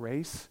words: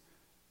 grace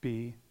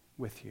be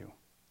with you.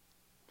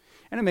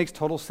 And it makes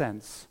total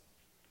sense.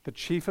 The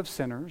chief of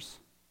sinners,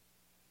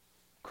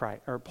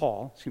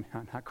 Paul,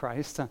 not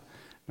Christ.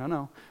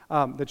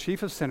 The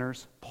chief of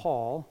sinners,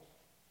 Paul,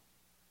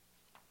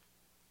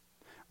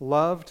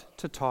 loved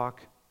to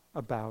talk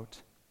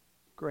about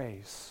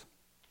grace.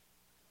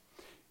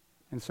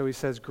 And so he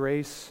says,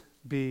 grace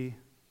be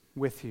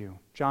with you.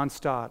 John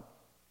Stott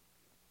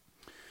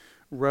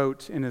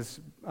wrote in his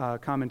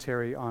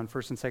commentary on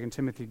 1 and 2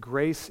 Timothy,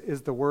 grace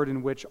is the word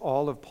in which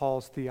all of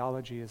Paul's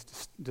theology is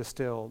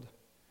distilled.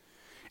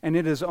 And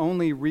it is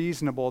only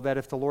reasonable that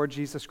if the Lord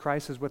Jesus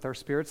Christ is with our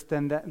spirits,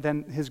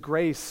 then his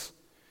grace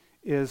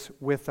is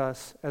with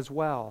us as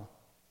well.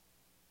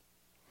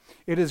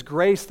 It is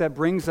grace that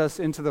brings us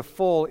into the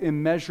full,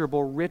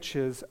 immeasurable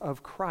riches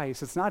of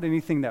Christ. It's not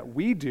anything that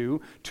we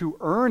do to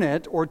earn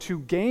it or to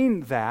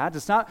gain that.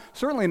 It's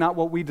certainly not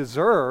what we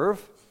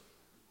deserve.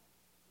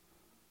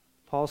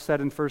 Paul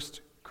said in 1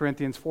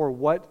 Corinthians 4,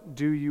 what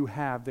do you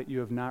have that you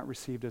have not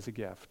received as a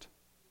gift?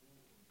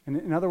 And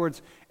in other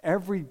words,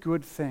 every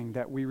good thing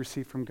that we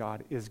receive from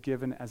God is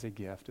given as a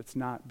gift. It's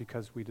not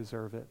because we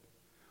deserve it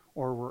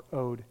or we're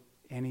owed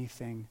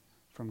anything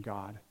from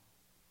God.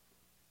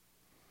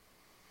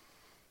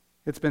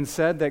 It's been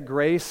said that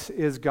grace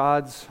is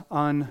God's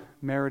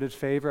unmerited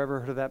favor. Ever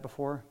heard of that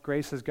before?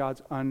 Grace is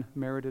God's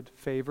unmerited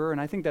favor. And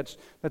I think that's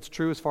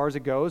true as far as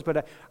it goes,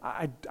 but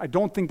I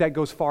don't think that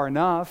goes far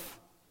enough.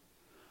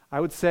 I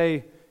would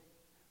say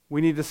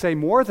we need to say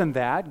more than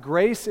that.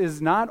 Grace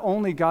is not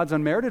only God's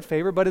unmerited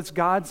favor, but it's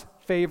God's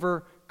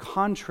favor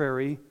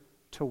contrary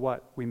to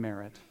what we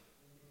merit.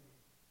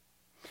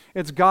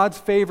 It's God's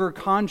favor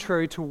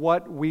contrary to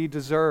what we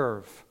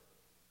deserve.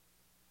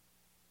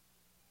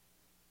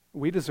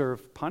 We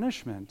deserve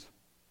punishment.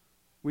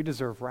 We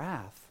deserve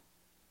wrath.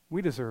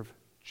 We deserve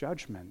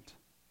judgment.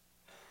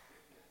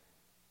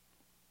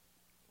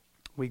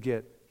 We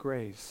get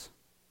grace.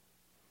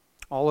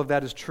 All of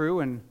that is true,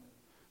 and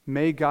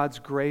may God's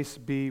grace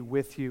be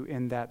with you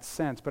in that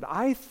sense. But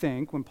I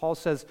think when Paul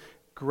says,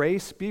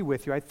 grace be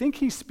with you, I think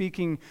he's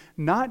speaking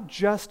not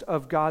just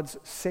of God's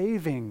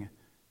saving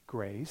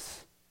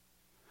grace,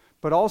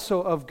 but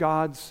also of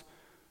God's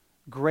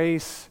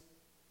grace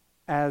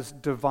as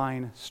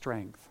divine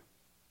strength.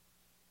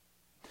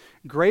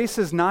 Grace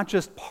is not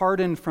just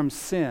pardon from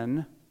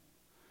sin,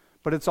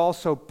 but it's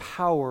also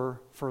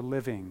power for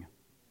living.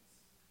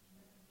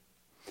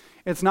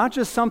 It's not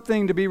just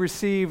something to be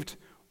received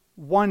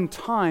one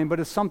time, but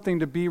it's something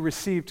to be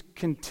received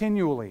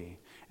continually.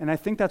 And I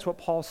think that's what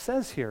Paul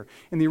says here.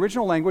 In the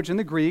original language, in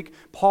the Greek,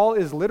 Paul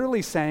is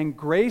literally saying,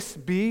 grace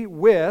be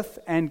with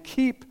and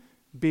keep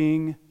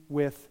being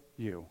with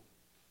you.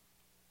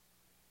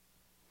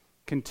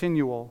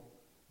 Continual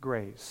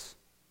grace.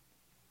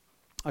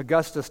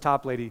 Augustus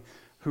Toplady,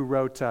 who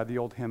wrote the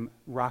old hymn,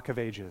 Rock of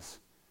Ages,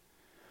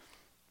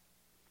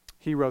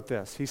 he wrote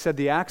this. He said,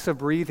 "The acts of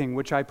breathing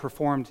which I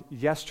performed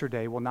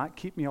yesterday will not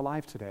keep me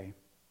alive today.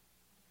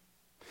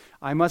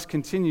 I must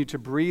continue to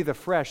breathe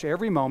afresh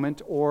every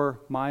moment,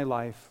 or my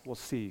life will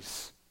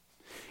cease.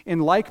 In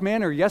like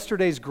manner,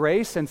 yesterday's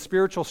grace and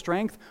spiritual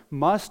strength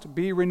must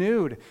be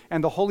renewed,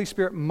 and the Holy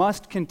Spirit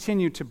must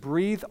continue to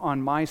breathe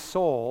on my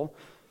soul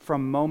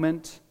from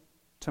moment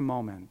to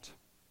moment."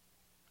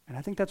 And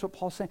I think that's what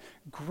Paul's saying.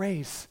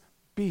 Grace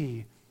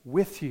be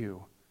with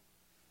you.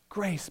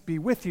 Grace be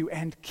with you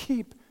and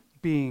keep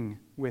being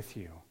with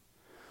you.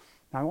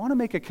 Now, I want to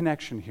make a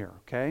connection here,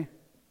 okay,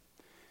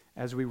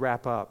 as we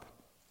wrap up.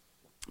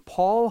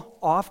 Paul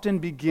often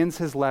begins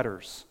his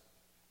letters.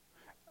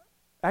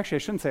 Actually, I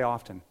shouldn't say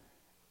often.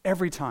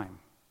 Every time.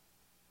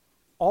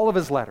 All of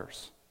his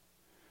letters.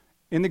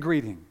 In the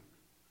greeting,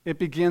 it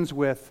begins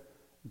with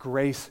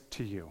grace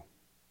to you,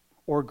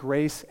 or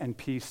grace and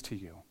peace to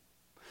you.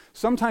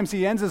 Sometimes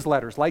he ends his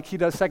letters, like he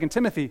does 2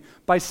 Timothy,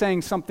 by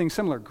saying something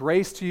similar.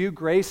 Grace to you,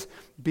 grace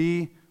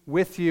be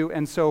with you,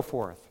 and so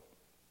forth.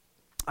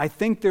 I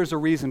think there's a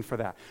reason for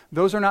that.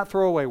 Those are not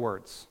throwaway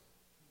words,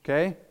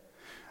 okay?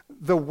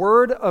 The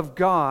Word of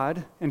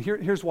God, and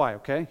here's why,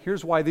 okay?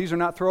 Here's why these are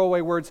not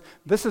throwaway words.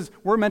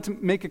 We're meant to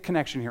make a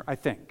connection here, I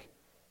think.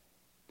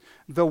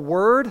 The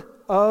Word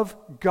of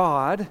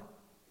God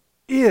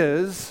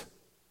is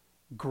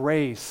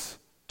grace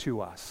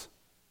to us.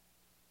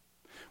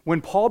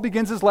 When Paul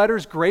begins his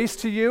letters, grace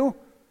to you,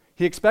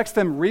 he expects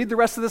them read the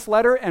rest of this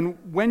letter, and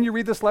when you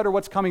read this letter,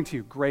 what's coming to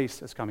you?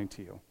 Grace is coming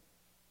to you.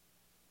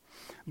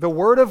 The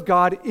Word of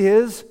God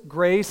is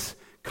grace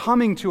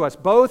coming to us,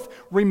 both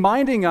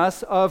reminding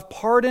us of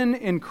pardon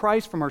in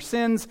Christ from our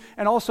sins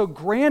and also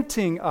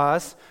granting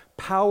us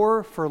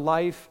power for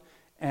life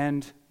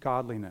and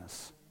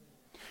godliness.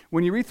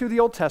 When you read through the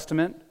Old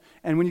Testament,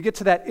 and when you get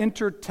to that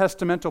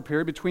intertestamental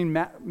period between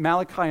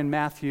Malachi and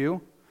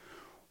Matthew,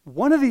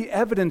 one of the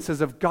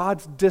evidences of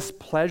God's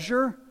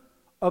displeasure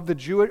of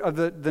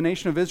the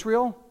nation of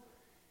Israel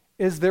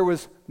is there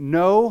was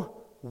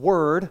no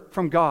word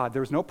from God.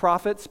 There was no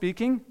prophet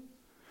speaking.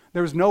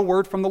 There was no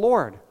word from the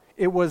Lord.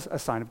 It was a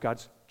sign of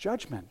God's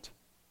judgment.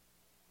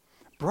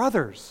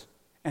 Brothers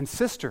and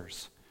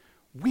sisters,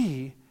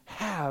 we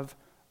have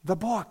the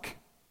book.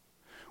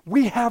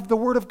 We have the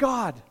Word of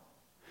God.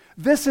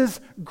 This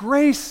is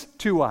grace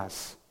to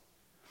us.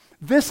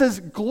 This is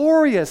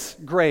glorious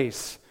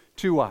grace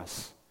to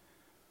us.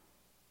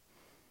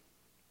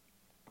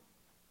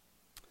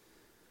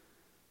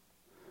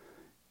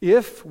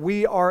 If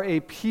we are a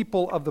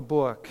people of the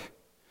book,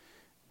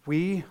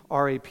 we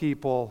are a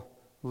people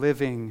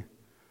living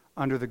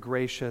under the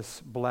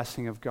gracious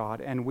blessing of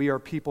God, and we are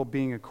people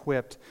being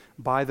equipped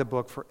by the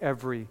book for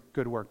every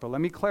good work. But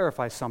let me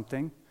clarify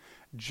something.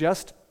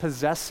 Just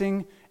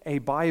possessing a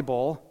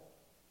Bible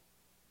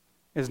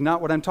is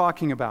not what I'm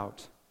talking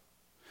about.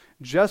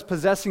 Just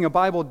possessing a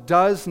Bible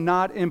does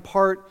not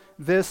impart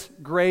this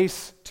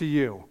grace to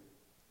you.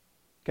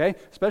 Okay?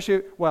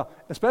 Especially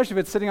if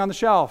it's sitting on the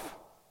shelf,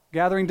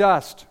 gathering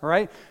dust, all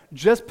right?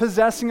 Just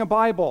possessing a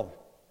Bible.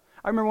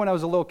 I remember when I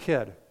was a little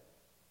kid.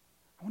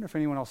 I wonder if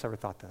anyone else ever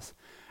thought this.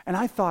 And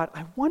I thought,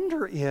 I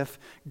wonder if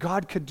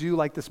God could do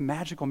like this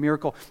magical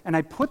miracle. And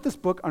I put this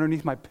book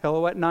underneath my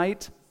pillow at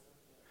night,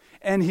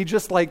 and it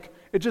just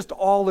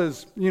all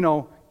is,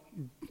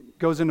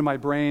 goes into my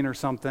brain or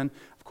something.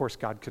 Of course,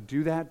 God could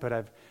do that, but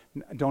I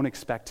don't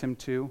expect him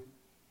to.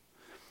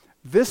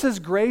 This is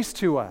grace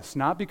to us,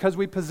 not because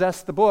we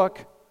possess the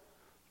book,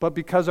 but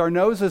because our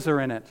noses are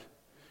in it,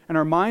 and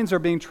our minds are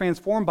being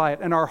transformed by it,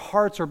 and our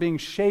hearts are being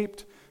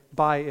shaped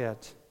by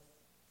it.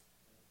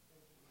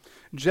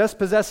 Just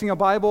possessing a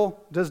Bible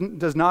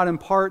does not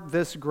impart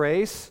this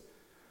grace.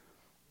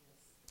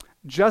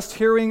 Just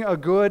hearing a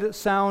good,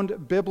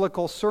 sound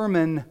biblical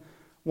sermon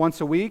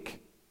once a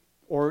week,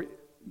 and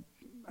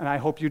I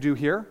hope you do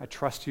here, I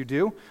trust you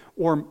do,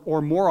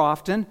 or more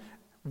often,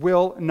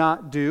 will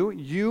not do.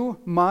 You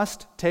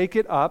must take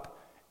it up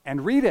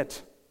and read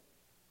it.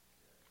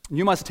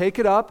 You must take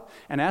it up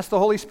and ask the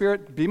Holy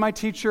Spirit, be my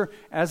teacher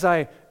as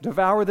I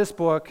devour this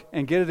book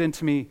and get it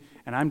into me,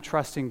 and I'm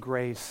trusting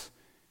grace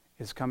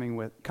is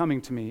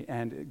coming to me,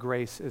 and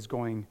grace is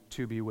going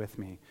to be with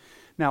me.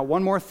 Now,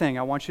 one more thing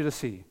I want you to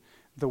see.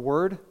 The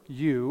word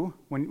you,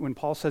 when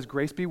Paul says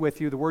grace be with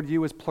you, the word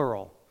you is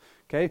plural.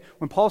 Okay?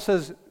 When Paul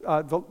says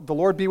the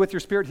Lord be with your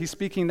spirit, he's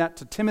speaking that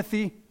to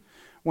Timothy.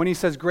 When he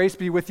says grace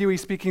be with you,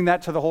 he's speaking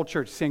that to the whole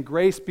church. He's saying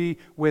grace be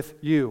with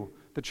you,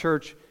 the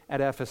church at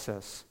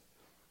Ephesus.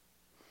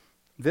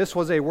 This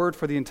was a word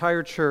for the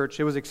entire church.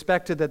 It was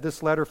expected that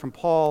this letter from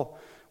Paul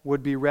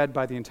would be read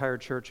by the entire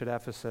church at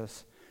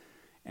Ephesus,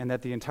 and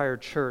that the entire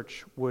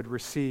church would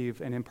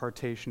receive an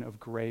impartation of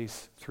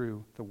grace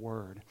through the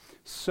Word.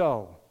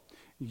 So,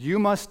 you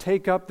must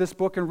take up this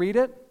book and read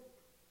it.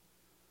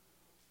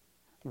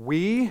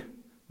 We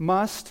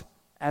must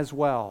as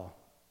well.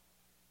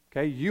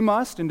 Okay, you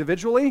must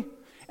individually,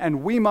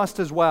 and we must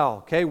as well.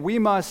 Okay, we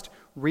must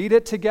read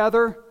it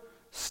together,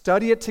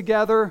 study it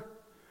together,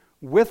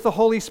 with the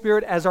Holy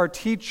Spirit as our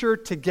teacher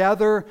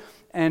together,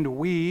 and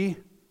we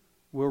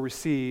will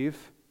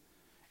receive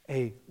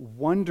a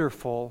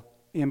wonderful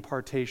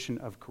impartation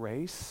of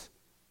grace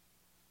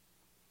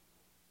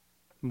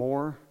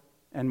more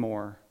and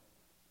more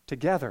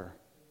together.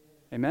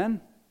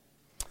 Amen?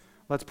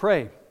 Let's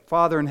pray.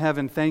 Father in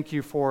heaven, thank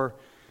you for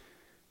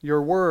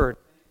your word.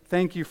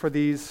 Thank you for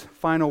these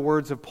final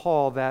words of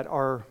Paul that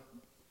are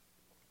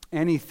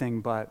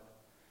anything but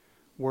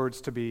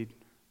words to be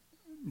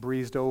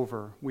breezed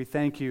over. We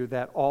thank you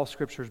that all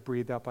Scripture is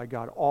breathed out by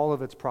God. All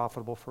of it's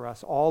profitable for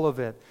us. All of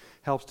it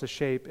helps to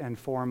shape and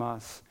form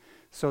us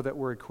so that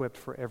we're equipped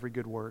for every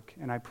good work.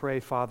 And I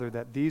pray, Father,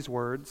 that these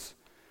words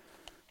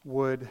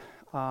would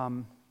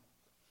go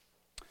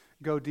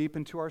deep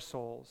into our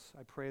souls.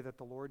 I pray that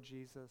the Lord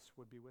Jesus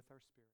would be with our spirit.